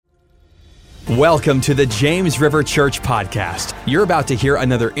Welcome to the James River Church podcast. You're about to hear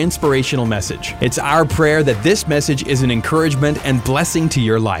another inspirational message. It's our prayer that this message is an encouragement and blessing to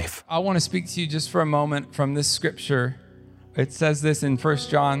your life. I want to speak to you just for a moment from this scripture. It says this in 1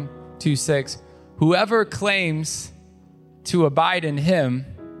 John 2:6. Whoever claims to abide in him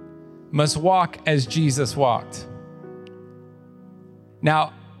must walk as Jesus walked.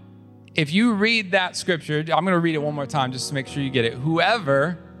 Now, if you read that scripture, I'm going to read it one more time just to make sure you get it.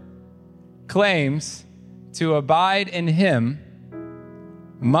 Whoever claims to abide in him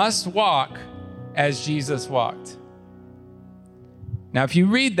must walk as Jesus walked. Now, if you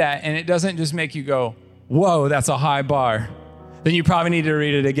read that and it doesn't just make you go, whoa, that's a high bar, then you probably need to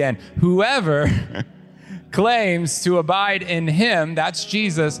read it again. Whoever claims to abide in him, that's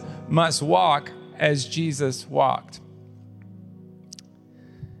Jesus, must walk as Jesus walked.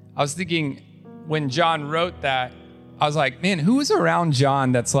 I was thinking when John wrote that, I was like, man, who is around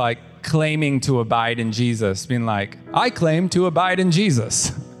John that's like claiming to abide in Jesus, being like, I claim to abide in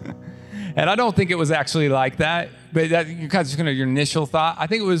Jesus. And I don't think it was actually like that, but that kind of your initial thought. I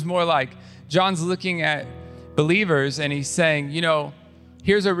think it was more like John's looking at believers and he's saying, you know,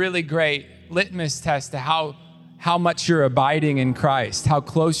 here's a really great litmus test to how much you're abiding in Christ, how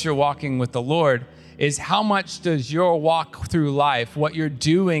close you're walking with the Lord, is how much does your walk through life, what you're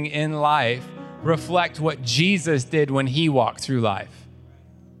doing in life, reflect what Jesus did when he walked through life?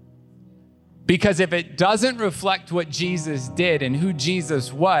 Because if it doesn't reflect what Jesus did and who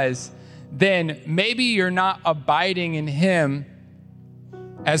Jesus was, then maybe you're not abiding in him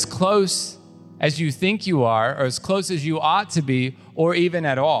as close as you think you are, or as close as you ought to be, or even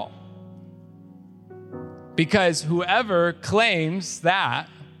at all. Because whoever claims that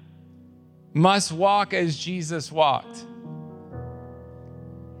must walk as Jesus walked.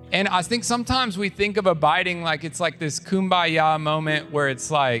 And I think sometimes we think of abiding like it's like this kumbaya moment where it's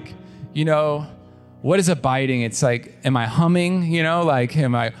like, you know, what is abiding? It's like, am I humming? You know, like,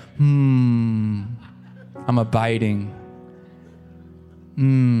 am I, I'm abiding.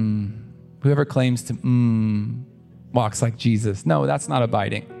 Whoever claims to walks like Jesus. No, that's not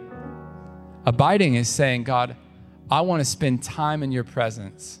abiding. Abiding is saying, God, I want to spend time in your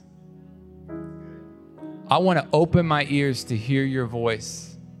presence. I want to open my ears to hear your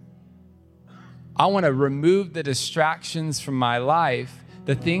voice. I want to remove the distractions from my life,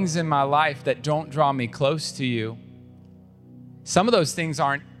 the things in my life that don't draw me close to you. Some of those things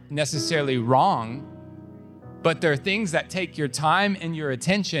aren't necessarily wrong, but they're things that take your time and your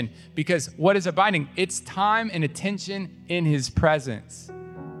attention, because what is abiding? It's time and attention in his presence.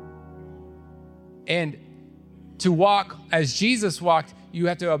 And to walk as Jesus walked, you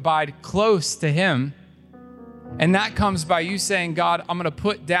have to abide close to him. And that comes by you saying, God, I'm going to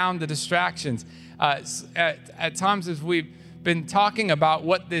put down the distractions. At times as we've been talking about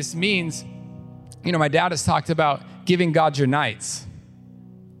what this means, you know, my dad has talked about giving God your nights.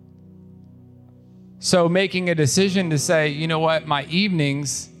 So making a decision to say, you know what, my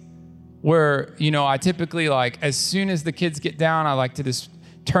evenings were, you know, I typically like, as soon as the kids get down, I like to just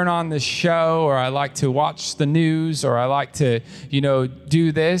turn on this show, or I like to watch the news, or I like to, you know,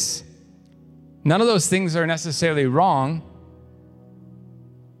 do this. None of those things are necessarily wrong.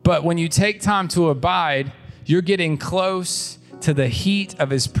 But when you take time to abide, you're getting close to the heat of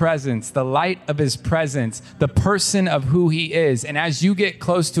his presence, the light of his presence, the person of who he is. And as you get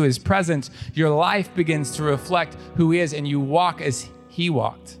close to his presence, your life begins to reflect who he is, and you walk as he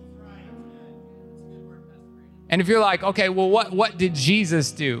walked. And if you're like, okay, well, what did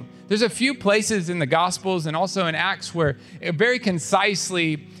Jesus do? There's a few places in the Gospels and also in Acts where it very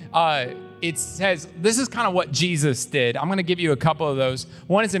concisely it says, this is kind of what Jesus did. I'm going to give you a couple of those.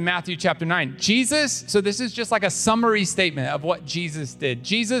 One is in Matthew chapter 9. Jesus, so this is just like a summary statement of what Jesus did.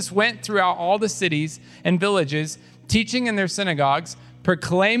 Jesus went throughout all the cities and villages, teaching in their synagogues,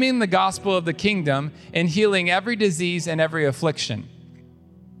 proclaiming the gospel of the kingdom, and healing every disease and every affliction.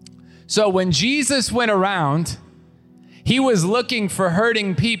 So when Jesus went around, he was looking for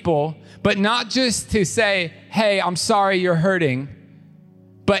hurting people, but not just to say, hey, I'm sorry you're hurting,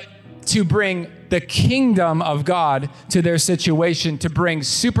 but to bring the kingdom of God to their situation, to bring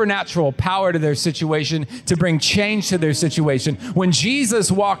supernatural power to their situation, to bring change to their situation. When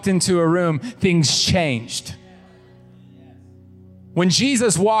Jesus walked into a room, things changed. When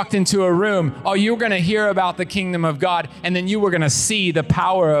Jesus walked into a room, you were going to hear about the kingdom of God, and then you were going to see the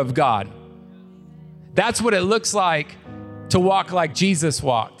power of God. That's what it looks like to walk like Jesus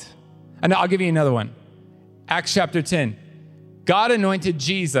walked. And I'll give you another one. Acts chapter 10. God anointed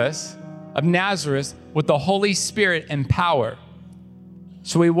Jesus of Nazareth with the Holy Spirit and power.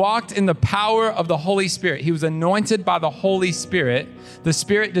 So he walked in the power of the Holy Spirit. He was anointed by the Holy Spirit. The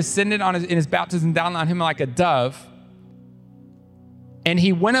Spirit descended in his baptism down on him like a dove. And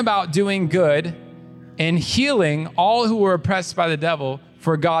he went about doing good and healing all who were oppressed by the devil,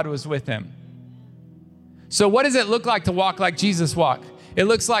 for God was with him. So what does it look like to walk like Jesus walked? It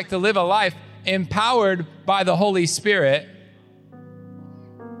looks like to live a life empowered by the Holy Spirit,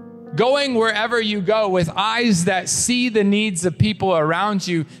 going wherever you go with eyes that see the needs of people around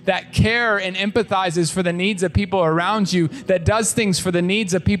you, that care and empathizes for the needs of people around you, that does things for the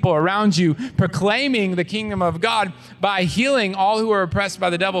needs of people around you, proclaiming the kingdom of God by healing all who are oppressed by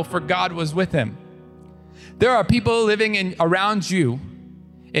the devil, for God was with him. There are people living around you,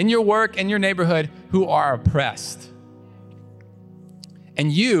 in your work, in your neighborhood, who are oppressed.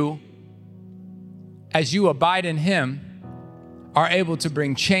 And you, as you abide in him, are able to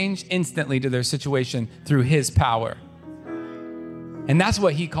bring change instantly to their situation through his power. And that's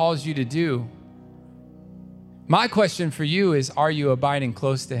what he calls you to do. My question for you is, are you abiding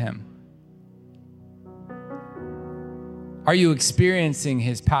close to him? Are you experiencing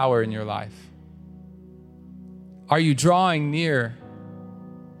his power in your life? Are you drawing near?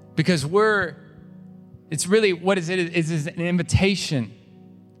 Because it's really, what is it? It's an invitation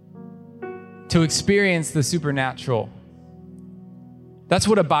to experience the supernatural. That's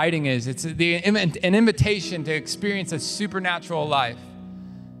what abiding is. It's an invitation to experience a supernatural life,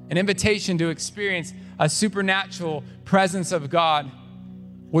 an invitation to experience a supernatural presence of God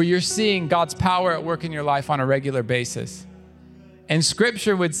where you're seeing God's power at work in your life on a regular basis. And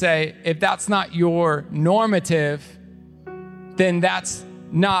Scripture would say, if that's not your normative, then that's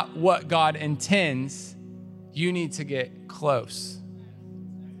not what God intends. You need to get close.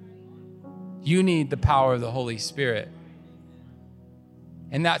 You need the power of the Holy Spirit.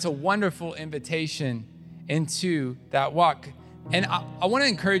 And that's a wonderful invitation into that walk. And I want to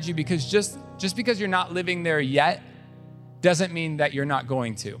encourage you, because just because you're not living there yet doesn't mean that you're not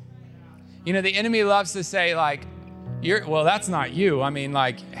going to. You know, the enemy loves to say, like, well, that's not you. I mean,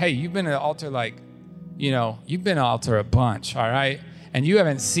 like, hey, you've been at an altar, like, you've been at an altar a bunch, all right? And you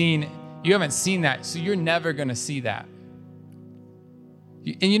haven't seen that, so you're never going to see that.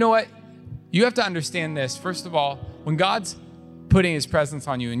 And you know what? You have to understand this. First of all, when God's putting his presence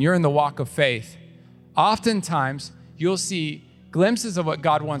on you and you're in the walk of faith, oftentimes you'll see glimpses of what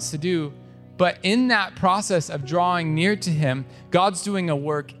God wants to do, but in that process of drawing near to him, God's doing a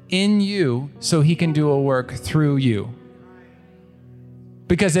work in you so he can do a work through you.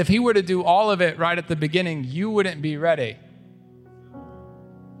 Because if he were to do all of it right at the beginning, you wouldn't be ready.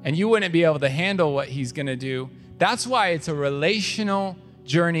 And you wouldn't be able to handle what he's going to do. That's why it's a relational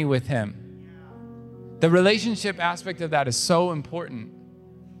journey with him. The relationship aspect of that is so important,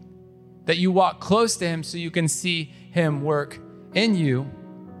 that you walk close to him so you can see him work in you.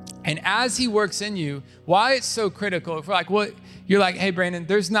 And as he works in you, why it's so critical, if we're like, well, you're like, hey, Brandon,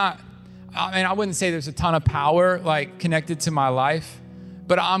 I wouldn't say there's a ton of power like connected to my life,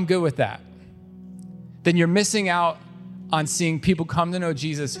 but I'm good with that. Then you're missing out on seeing people come to know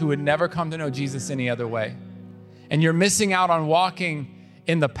Jesus who would never come to know Jesus any other way. And you're missing out on walking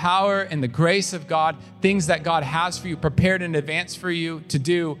in the power and the grace of God, things that God has for you, prepared in advance for you to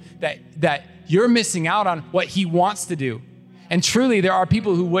do, that you're missing out on what he wants to do. And truly, there are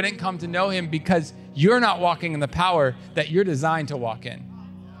people who wouldn't come to know him because you're not walking in the power that you're designed to walk in.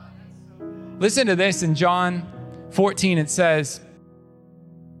 Listen to this in John 14, it says,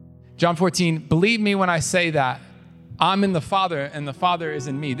 John 14, believe me when I say that I'm in the Father and the Father is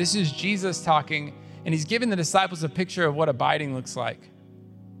in me. This is Jesus talking, and he's giving the disciples a picture of what abiding looks like.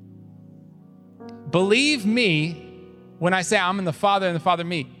 Believe me when I say I'm in the Father and the Father in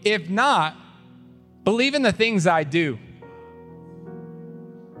me. If not, believe in the things I do.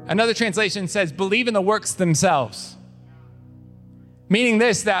 Another translation says, believe in the works themselves. Meaning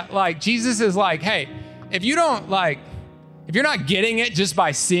this, that like Jesus is like, hey, if you're not getting it just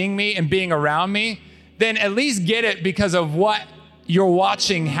by seeing me and being around me, then at least get it because of what you're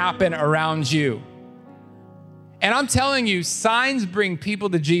watching happen around you. And I'm telling you, signs bring people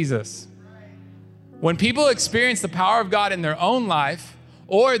to Jesus. When people experience the power of God in their own life,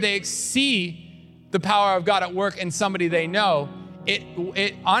 or they see the power of God at work in somebody they know,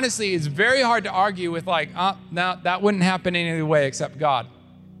 it honestly is very hard to argue with like, no, that wouldn't happen any other way except God.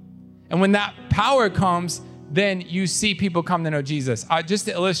 And when that power comes, then you see people come to know Jesus. Just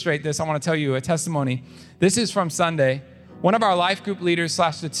to illustrate this, I want to tell you a testimony. This is from Sunday. One of our life group leaders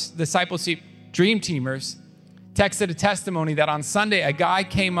 / discipleship dream teamers texted a testimony that on Sunday, a guy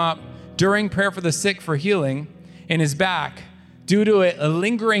came up during prayer for the sick for healing in his back due to a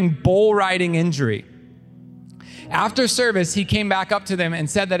lingering bull riding injury. After service, he came back up to them and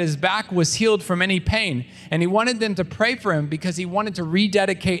said that his back was healed from any pain. And he wanted them to pray for him because he wanted to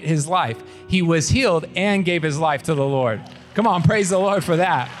rededicate his life. He was healed and gave his life to the Lord. Come on, praise the Lord for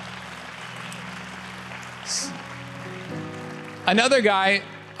that. Another guy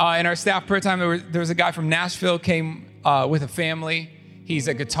in our staff prayer time, there was a guy from Nashville, came with a family. He's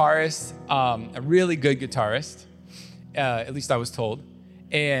a guitarist, a really good guitarist, at least I was told.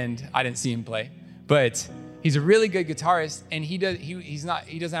 And I didn't see him play, but he's a really good guitarist, and he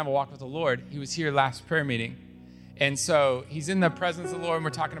doesn't have a walk with the Lord. He was here last prayer meeting. And so he's in the presence of the Lord, and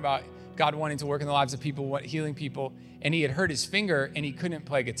we're talking about God wanting to work in the lives of people, healing people. And he had hurt his finger, and he couldn't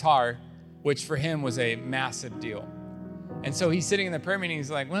play guitar, which for him was a massive deal. And so he's sitting in the prayer meeting,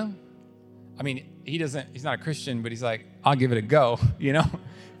 he's like, well, I mean, he's not a Christian, but he's like, I'll give it a go,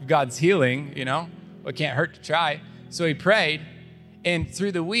 If God's healing, it can't hurt to try. So he prayed, and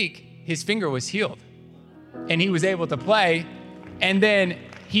through the week, his finger was healed. And he was able to play. And then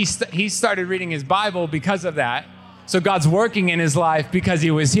he started reading his Bible because of that. So God's working in his life because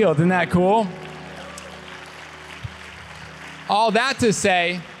he was healed. Isn't that cool? All that to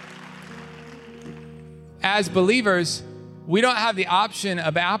say, as believers, we don't have the option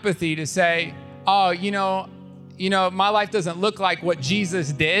of apathy to say, oh, my life doesn't look like what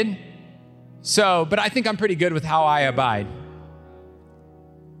Jesus did. But I think I'm pretty good with how I abide.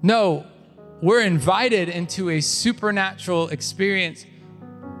 No, we're invited into a supernatural experience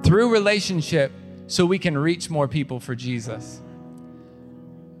through relationship so we can reach more people for Jesus.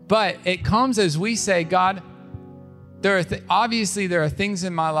 But it comes as we say, God, obviously there are things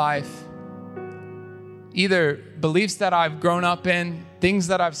in my life, either beliefs that I've grown up in, things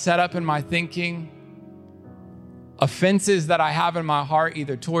that I've set up in my thinking, offenses that I have in my heart,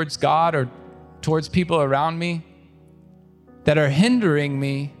 either towards God or towards people around me, that are hindering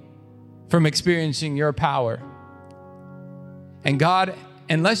me from experiencing your power. And God,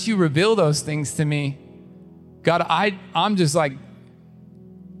 unless you reveal those things to me, God, I'm just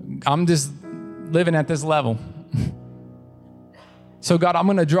living at this level. So God, I'm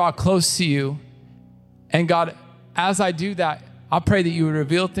going to draw close to you. And God, as I do that, I pray that you would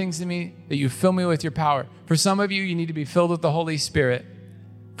reveal things to me, that you fill me with your power. For some of you, you need to be filled with the Holy Spirit.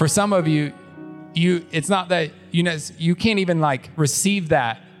 For some of you, it's not that, you can't even receive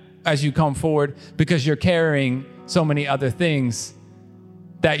that as you come forward because you're carrying so many other things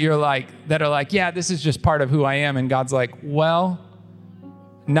that are like, yeah, this is just part of who I am. And God's like, well,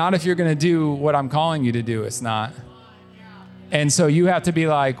 not if you're going to do what I'm calling you to do. It's not. And so you have to be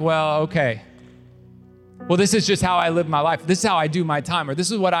like, well, okay. Well, this is just how I live my life. This is how I do my time, or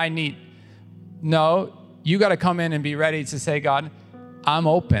this is what I need. No, you got to come in and be ready to say, God, I'm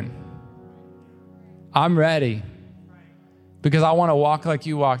open. I'm ready. Because I want to walk like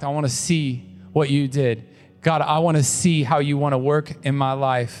you walked. I want to see what you did. God, I want to see how you want to work in my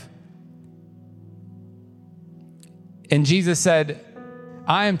life. And Jesus said,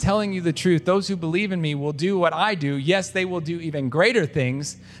 I am telling you the truth. Those who believe in me will do what I do. Yes, they will do even greater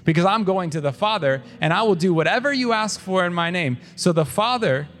things because I'm going to the Father, and I will do whatever you ask for in my name. So the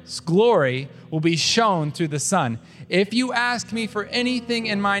Father's glory will be shown through the Son. If you ask me for anything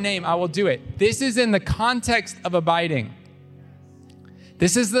in my name, I will do it. This is in the context of abiding.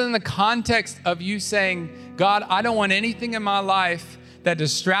 This is in the context of you saying, God, I don't want anything in my life that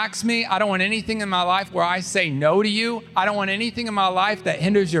distracts me. I don't want anything in my life where I say no to you. I don't want anything in my life that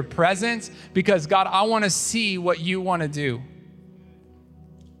hinders your presence because, God, I want to see what you want to do.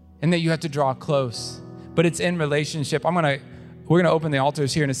 And that you have to draw close. But it's in relationship. We're going to open the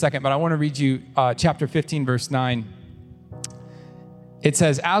altars here in a second, but I want to read you chapter 15, verse 9. It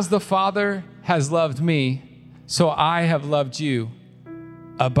says, as the Father has loved me, so I have loved you.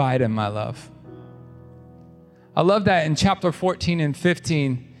 Abide in my love. I love that in chapter 14 and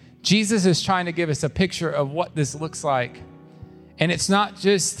 15, Jesus is trying to give us a picture of what this looks like. And it's not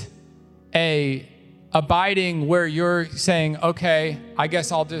just a abiding where you're saying, okay, I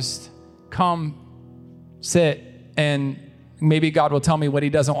guess I'll just come sit and maybe God will tell me what he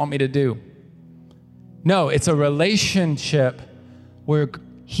doesn't want me to do. No, it's a relationship where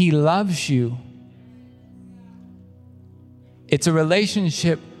he loves you. It's a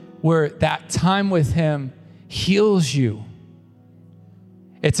relationship where that time with him heals you.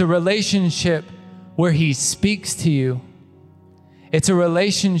 It's a relationship where he speaks to you. It's a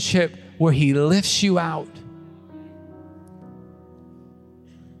relationship where he lifts you out.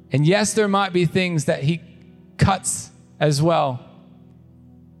 And yes, there might be things that he cuts as well.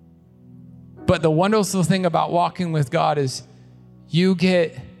 But the wonderful thing about walking with God is you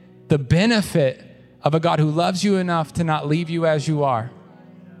get the benefit of a God who loves you enough to not leave you as you are,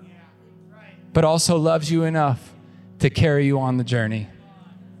 but also loves you enough to carry you on the journey.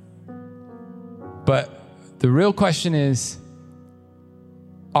 But the real question is,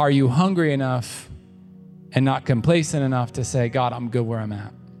 are you hungry enough and not complacent enough to say, God, I'm good where I'm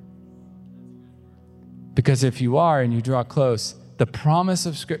at? Because if you are and you draw close, the promise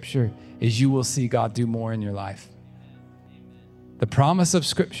of Scripture is you will see God do more in your life. The promise of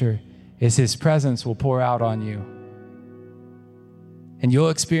Scripture is His presence will pour out on you. And you'll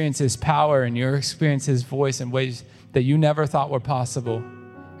experience His power and you'll experience His voice in ways that you never thought were possible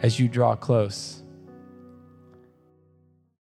as you draw close.